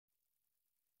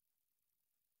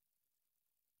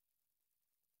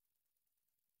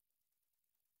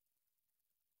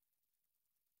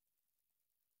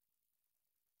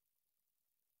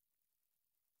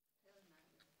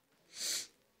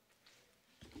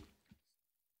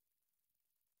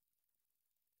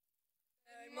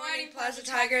Good morning, Plaza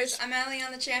Tigers. I'm Allie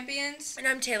on the Champions. And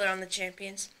I'm Taylor on the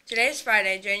Champions. Today is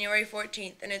Friday, January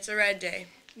 14th, and it's a red day.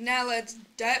 Now let's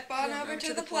dip on over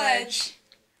to the pledge.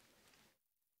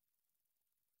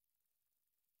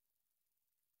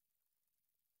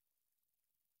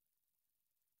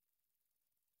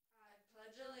 I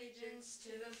pledge allegiance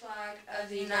to the flag of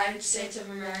the United States of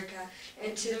America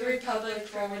and to the republic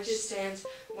for which it stands,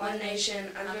 one nation,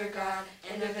 under God,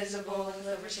 indivisible, with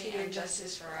liberty and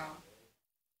justice for all.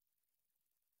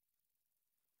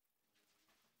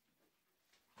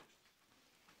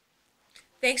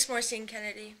 Thanks, Maureen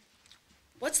Kennedy.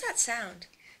 What's that sound?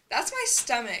 That's my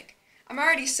stomach. I'm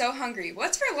already so hungry.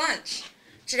 What's for lunch?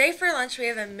 Today for lunch we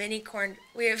have mini corn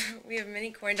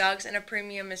dogs and a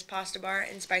premium Miss pasta bar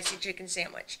and spicy chicken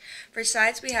sandwich. For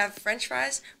sides we have French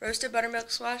fries, roasted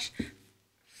buttermilk squash,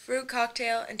 fruit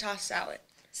cocktail, and tossed salad.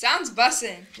 Sounds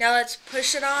bussin'. Now let's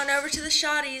push it on over to the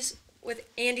shotties with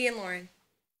Andy and Lauren.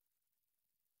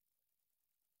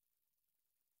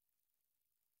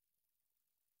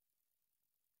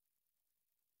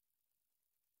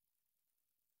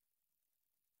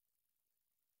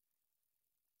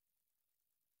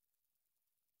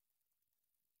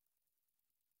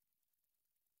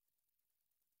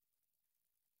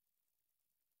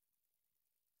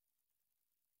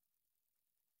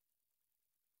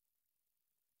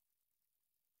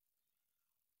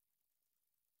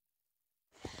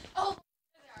 Oh,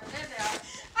 there they are.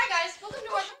 Hi guys, welcome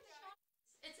to our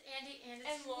It's Andy and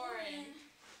it's Lauren.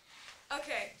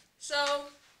 Okay, so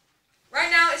right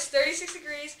now it's 36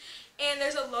 degrees and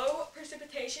there's a low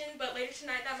precipitation, but later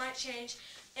tonight that might change,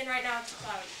 and right now it's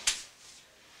cloudy.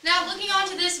 Now looking on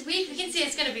to this week, we can see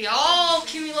it's going to be all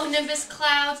cumulonimbus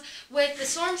clouds with the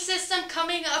storm system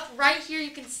coming up right here.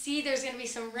 You can see there's going to be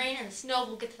some rain and snow.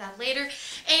 We'll get to that later.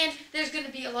 And there's going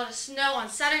to be a lot of snow on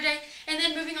Saturday. And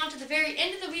then moving on to the very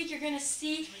end of the week, you're going to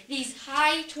see these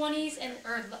high 20s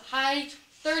or high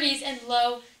 30s and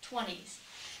low 20s.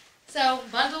 So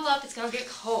bundle up, it's going to get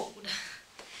cold.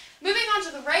 Moving on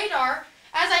to the radar,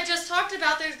 as I just talked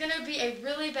about, there's going to be a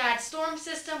really bad storm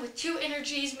system with two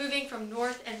energies moving from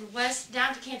north and west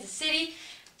down to Kansas City.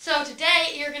 So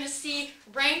today you're going to see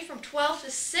rain from 12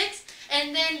 to 6,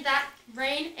 and then that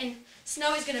rain and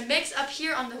snow is going to mix up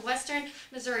here on the western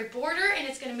Missouri border, and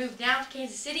it's going to move down to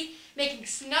Kansas City, making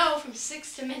snow from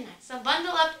 6 to midnight. So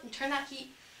bundle up and turn that heat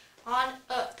on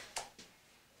up.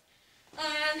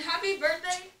 And happy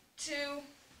birthday to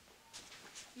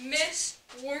Miss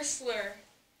Worsler.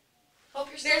 Hope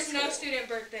you're still There's no cool. student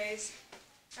birthdays.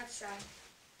 That's sad.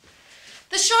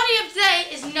 The shawty of the day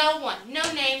is no one. No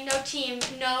name, no team,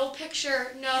 no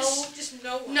picture, no... Just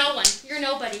no one. No one. You're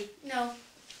nobody. No.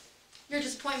 You're a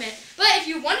disappointment. But if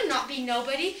you want to not be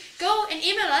nobody, go and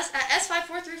email us at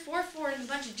s54344 and a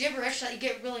bunch of gibberish that you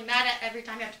get really mad at every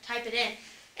time you have to type it in.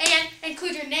 And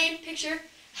include your name, picture,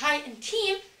 height, and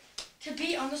team to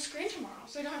be on the screen tomorrow,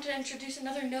 so we don't have to introduce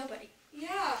another nobody.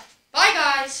 Yeah. Bye,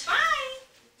 guys. Bye.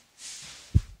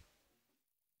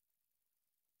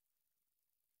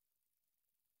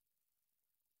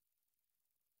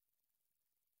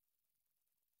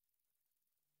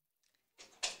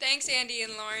 Thanks, Andy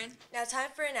and Lauren. Now time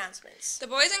for announcements. The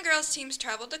boys and girls teams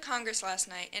traveled to Congress last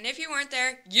night, and if you weren't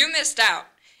there, you missed out.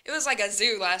 It was like a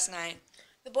zoo last night.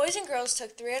 The boys and girls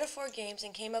took 3 out of 4 games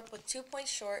and came up with 2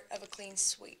 points short of a clean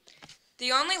sweep.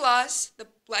 The only loss the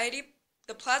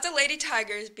Plaza Lady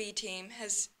Tigers B team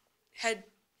has had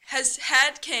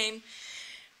came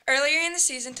earlier in the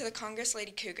season to the Congress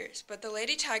Lady Cougars, but the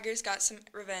Lady Tigers got some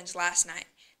revenge last night.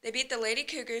 They beat the Lady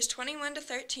Cougars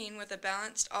 21-13 with a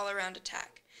balanced all-around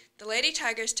attack. The Lady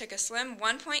Tigers took a slim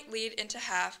 1-point lead into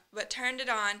half, but turned it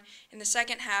on in the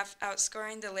second half,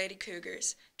 outscoring the Lady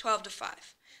Cougars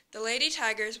 12-5. The Lady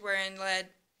Tigers were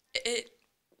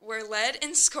led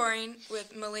in scoring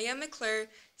with Malia McClure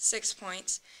 6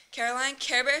 points. Caroline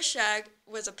Care Bear Shag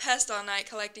was a pest all night,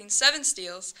 collecting 7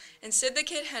 steals, and Sid the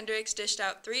Kid Hendricks dished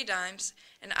out 3 dimes,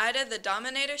 and Ida the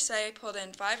Dominator Say pulled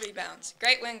in 5 rebounds.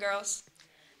 Great win, girls.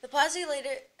 The Plaza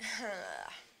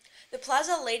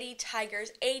Lady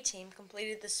Tigers A team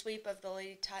completed the sweep of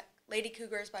the Lady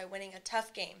Cougars by winning a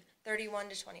tough game,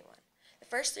 31-21. The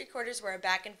first 3 quarters were a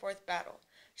back-and-forth battle.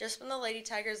 Just when the Lady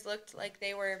Tigers looked like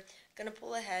they were going to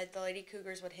pull ahead, the Lady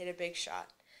Cougars would hit a big shot.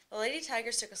 The Lady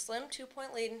Tigers took a slim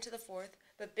 2-point lead into the fourth,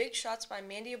 but big shots by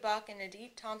Mandy Bach and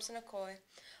Edith Thompson-Okoye,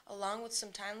 along with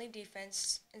some timely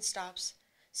defense and stops,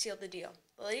 sealed the deal.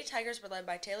 The Lady Tigers were led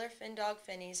by Taylor Findog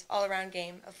Finney's all-around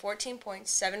game of 14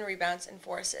 points, 7 rebounds, and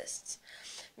 4 assists.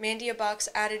 Mandy Bach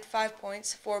added 5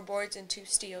 points, 4 boards, and 2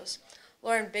 steals.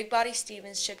 Lauren Big Body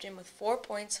Stevens chipped in with 4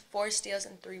 points, 4 steals,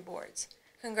 and 3 boards.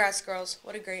 Congrats, girls.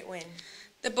 What a great win.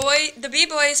 The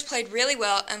B-boys played really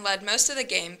well and led most of the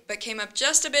game, but came up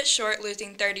just a bit short,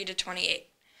 losing 30-28.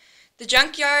 The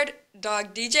junkyard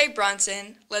dog DJ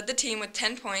Bronson led the team with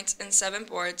 10 points and 7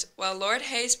 boards, while Lord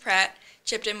Hayes Pratt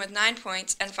chipped in with 9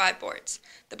 points and 5 boards.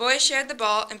 The boys shared the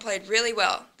ball and played really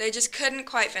well. They just couldn't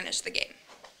quite finish the game.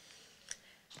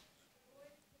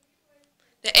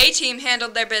 The A team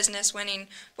handled their business, winning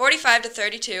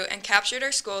 45-32 and captured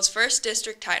our school's first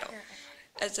district title,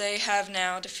 as they have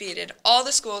now defeated all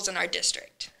the schools in our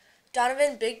district.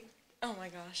 Donovan Big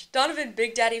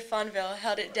Daddy Fonville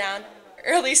held it down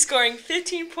early, scoring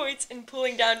 15 points and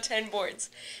pulling down 10 boards.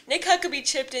 Nick Huckabee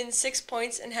chipped in 6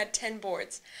 points and had 10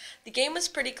 boards. The game was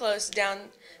pretty close down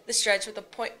the stretch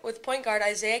with point guard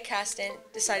Isaiah Caston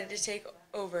decided to take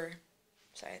over.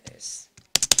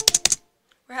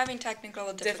 We're having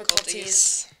technical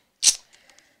difficulties.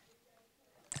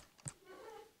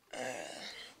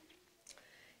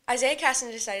 Isaiah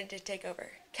Caston decided to take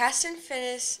over. Caston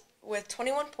finished with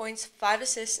 21 points, 5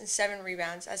 assists, and 7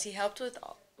 rebounds as he helped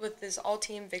with his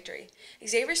all-team victory.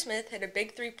 Xavier Smith hit a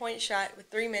big 3-point shot with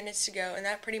 3 minutes to go, and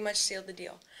that pretty much sealed the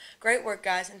deal. Great work,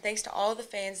 guys, and thanks to all the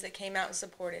fans that came out and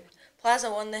supported. Plaza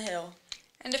won the hill.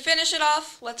 And to finish it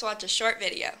off, let's watch a short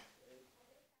video.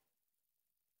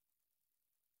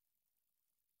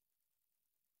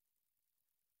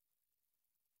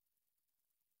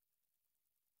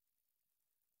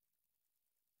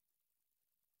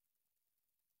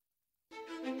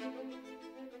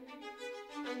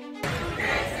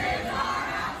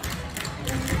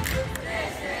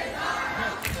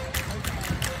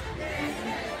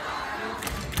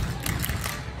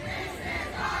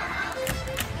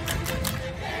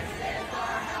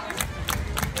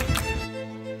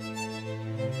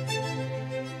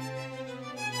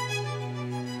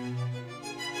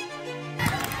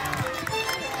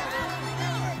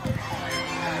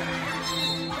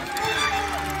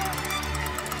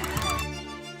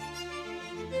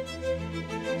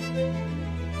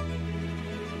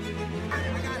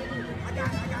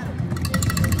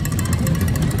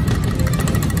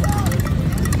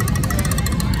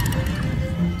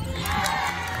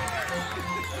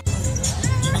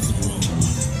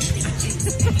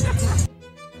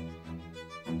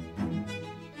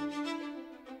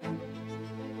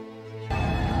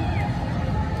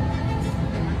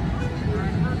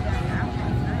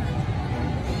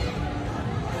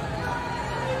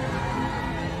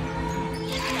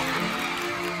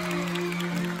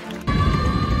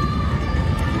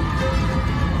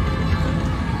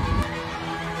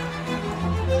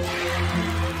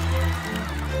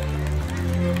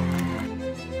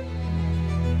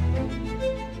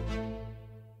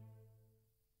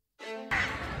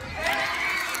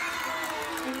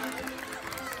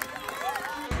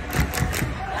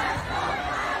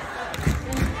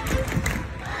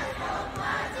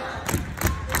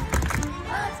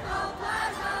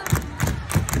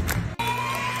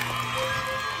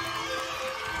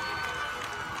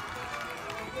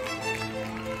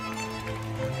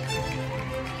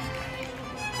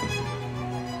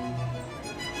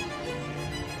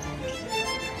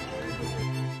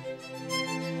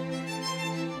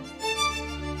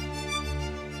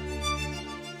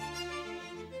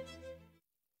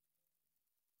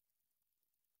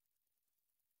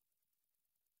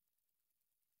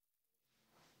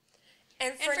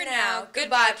 And for now,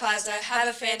 goodbye, Plaza. Have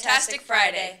a fantastic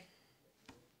Friday.